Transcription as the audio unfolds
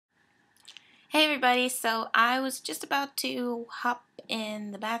Hey everybody, so I was just about to hop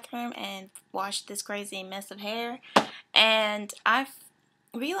in the bathroom and wash this crazy mess of hair, and I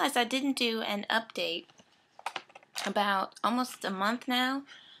realized I didn't do an update about almost a month now.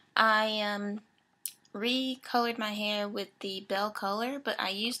 I recolored my hair with the Belle color, but I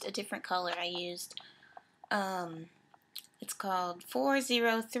used a different color. I used, it's called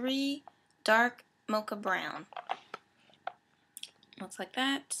 403 Dark Mocha Brown. Looks like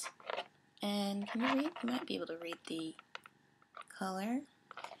that. And can you read? You might be able to read the color.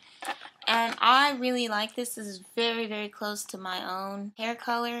 And I really like this. This is very, very close to my own hair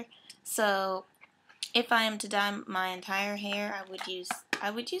color. So if I am to dye my entire hair, I would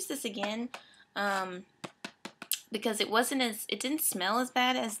use this again. Because it didn't smell as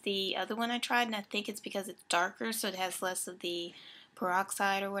bad as the other one I tried, and I think it's because it's darker, so it has less of the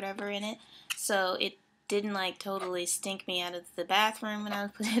peroxide or whatever in it. So it didn't like totally stink me out of the bathroom when I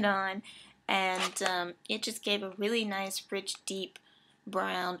put it on. And it just gave a really nice, rich, deep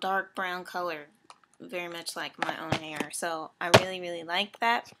brown, dark brown color, very much like my own hair. So I really, really like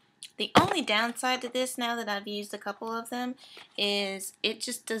that. The only downside to this, now that I've used a couple of them, is it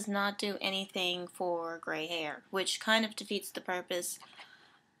just does not do anything for gray hair, which kind of defeats the purpose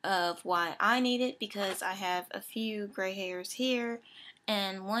of why I need it, because I have a few gray hairs here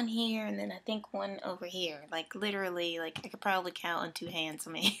and one here, and then I think one over here. Like literally, like I could probably count on two hands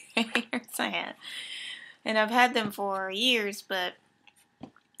how many hairs I have. And I've had them for years, but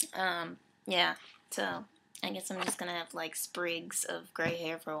yeah, so I guess I'm just gonna have like sprigs of gray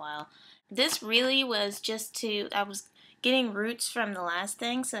hair for a while. This really was just I was getting roots from the last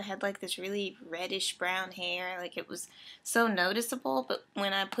thing, so I had like this really reddish brown hair, like it was so noticeable, but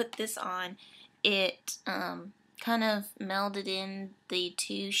when I put this on, it kind of melded in the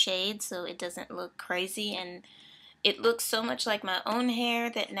two shades so it doesn't look crazy, and it looks so much like my own hair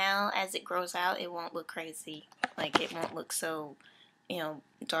that now as it grows out, it won't look crazy. Like it won't look so,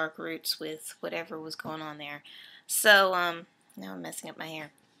 dark roots with whatever was going on there. So, now I'm messing up my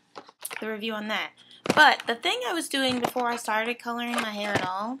hair. The review on that. But the thing I was doing before I started coloring my hair at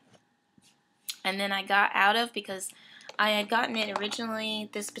all, and then I got out of, because I had gotten it originally,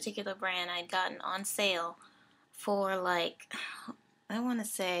 this particular brand I had gotten on sale for like, I want to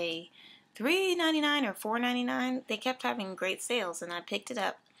say $3.99 or $4.99. They kept having great sales, and I picked it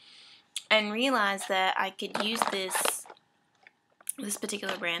up and realized that I could use this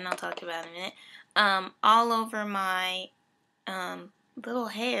particular brand, I'll talk about in a minute, all over my little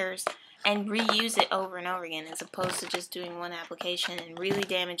hairs and reuse it over and over again, as opposed to just doing one application and really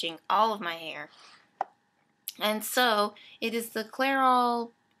damaging all of my hair. And so it is the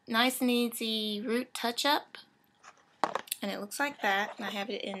Clairol Nice and Easy Root Touch Up, and it looks like that, and I have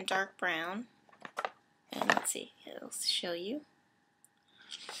it in dark brown, and let's see, it'll show you.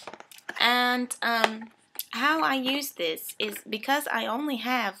 And how I use this is because I only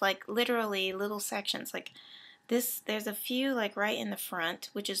have like literally little sections like this. There's a few like right in the front,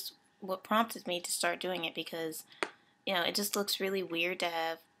 which is what prompted me to start doing it, because it just looks really weird to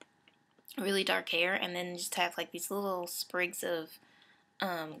have really dark hair and then just have like these little sprigs of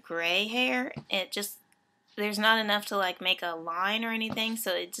gray hair. There's not enough to like make a line or anything,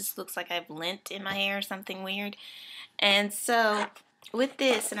 so it just looks like I have lint in my hair or something weird. And so with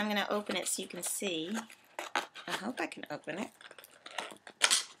this, and I'm going to open it so you can see. I hope I can open it.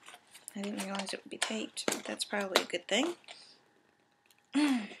 I didn't realize it would be taped, but that's probably a good thing.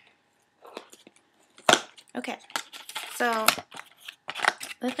 Okay, so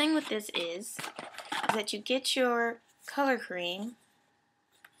the thing with this is that you get your color cream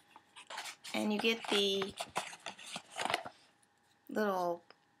and you get the little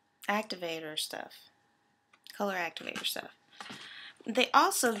activator stuff, color activator stuff. They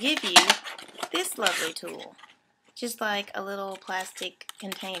also give you this lovely tool, just like a little plastic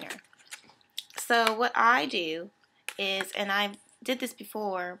container. So what I do is, and I did this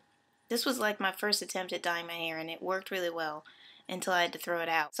before, this was like my first attempt at dyeing my hair, and it worked really well until I had to throw it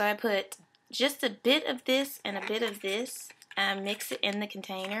out. So I put just a bit of this and a bit of this, and I mix it in the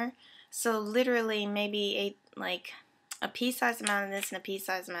container. So literally maybe a pea-sized amount of this and a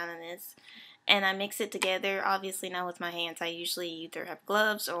pea-sized amount of this, and I mix it together. Obviously not with my hands. I usually either have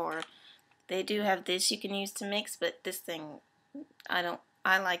gloves, or they do have this you can use to mix, but this thing, I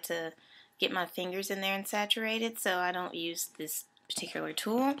like to get my fingers in there and saturate it, so I don't use this particular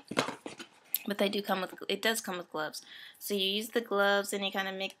tool. But it does come with gloves. So you use the gloves and you kind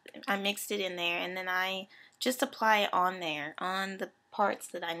of I mixed it in there, and then I just apply it on there, on the parts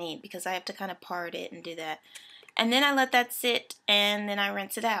that I need, because I have to kind of part it and do that. And then I let that sit, and then I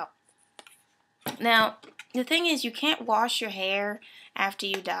rinse it out. Now, the thing is, you can't wash your hair after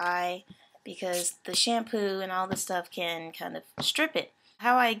you dye because the shampoo and all the stuff can kind of strip it.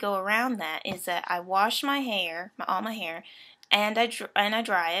 How I go around that is that I wash my hair, all my hair, and I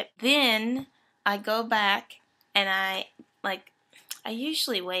dry it. Then I go back and I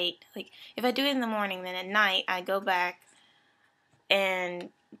usually wait. Like if I do it in the morning, then at night I go back and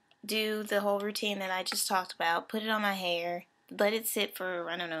do the whole routine that I just talked about. Put it on my hair, let it sit for,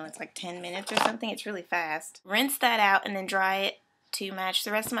 I don't know, it's like 10 minutes or something. It's really fast. Rinse that out and then dry it to match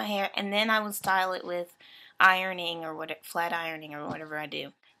the rest of my hair, and then I will style it with ironing or flat ironing or whatever I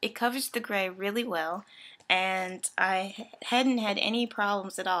do. It covers the gray really well, and I hadn't had any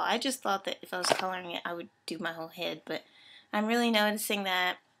problems at all. I just thought that if I was coloring it, I would do my whole head, but I'm really noticing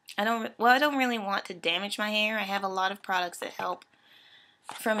that I don't really want to damage my hair. I have a lot of products that help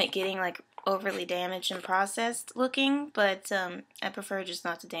from it getting like overly damaged and processed looking, but I prefer just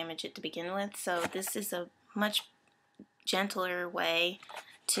not to damage it to begin with. So this is a much gentler way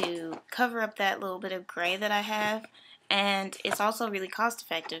to cover up that little bit of gray that I have, and it's also really cost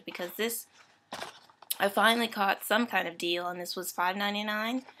effective because this, I finally caught some kind of deal, and this was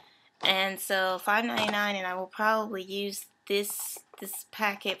 $5.99, and so $5.99, and I will probably use this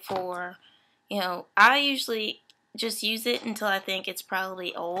packet for, I usually just use it until I think it's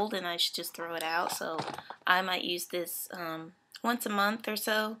probably old and I should just throw it out. So I might use this once a month or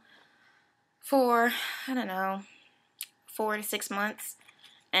so for, I don't know, 4 to 6 months,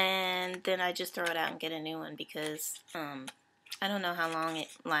 and then I just throw it out and get a new one because I don't know how long it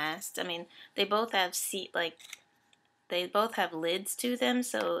lasts. I mean, they both have they both have lids to them,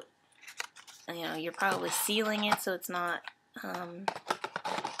 so you're probably sealing it so it's not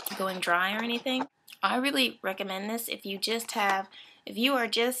going dry or anything. I really recommend this if you are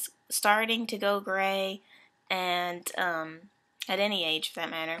just starting to go gray, and at any age for that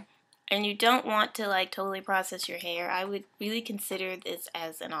matter, and you don't want to like totally process your hair. I would really consider this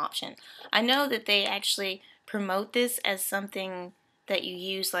as an option. I know that they actually promote this as something that you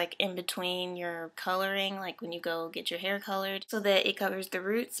use like in between your coloring, like when you go get your hair colored, so that it covers the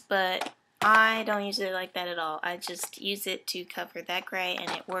roots, but I don't use it like that at all. I just use it to cover that gray,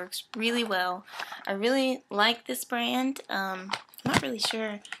 and it works really well. I really like this brand. I'm not really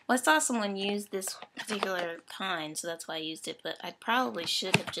sure. Well, I saw someone use this particular kind, so that's why I used it, but I probably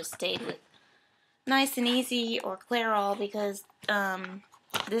should have just stayed with Nice and Easy or Clairol, because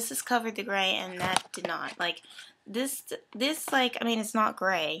this has covered the gray and that did not. Like this like, I mean, it's not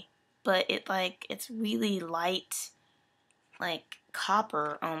gray, but it's really light, like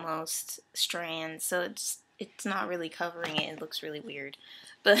copper almost strands, so it's not really covering it. It looks really weird,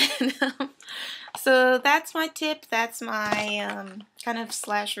 but so that's my tip. That's my kind of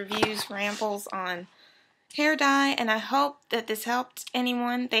 / reviews, rambles on hair dye, and I hope that this helped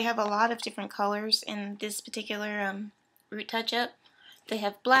anyone. They have a lot of different colors in this particular root touch-up. They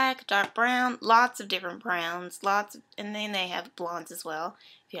have black, dark brown, lots of different browns, and then they have blondes as well,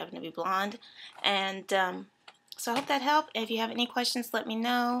 if you happen to be blonde. And so I hope that helped. If you have any questions, let me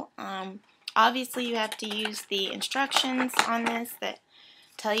know. Obviously, you have to use the instructions on this that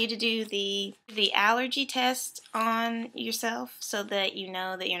tell you to do the allergy test on yourself, so that you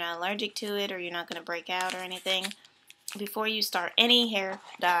know that you're not allergic to it or you're not going to break out or anything before you start any hair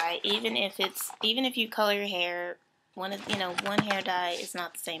dye. Even if you color your hair, one hair dye is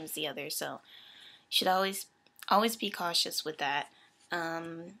not the same as the other, so you should always be cautious with that.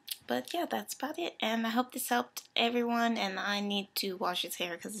 But yeah, that's about it, and I hope this helped everyone, and I need to wash his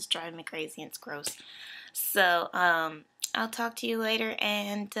hair because it's driving me crazy and it's gross. So I'll talk to you later,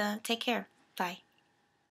 and take care. Bye.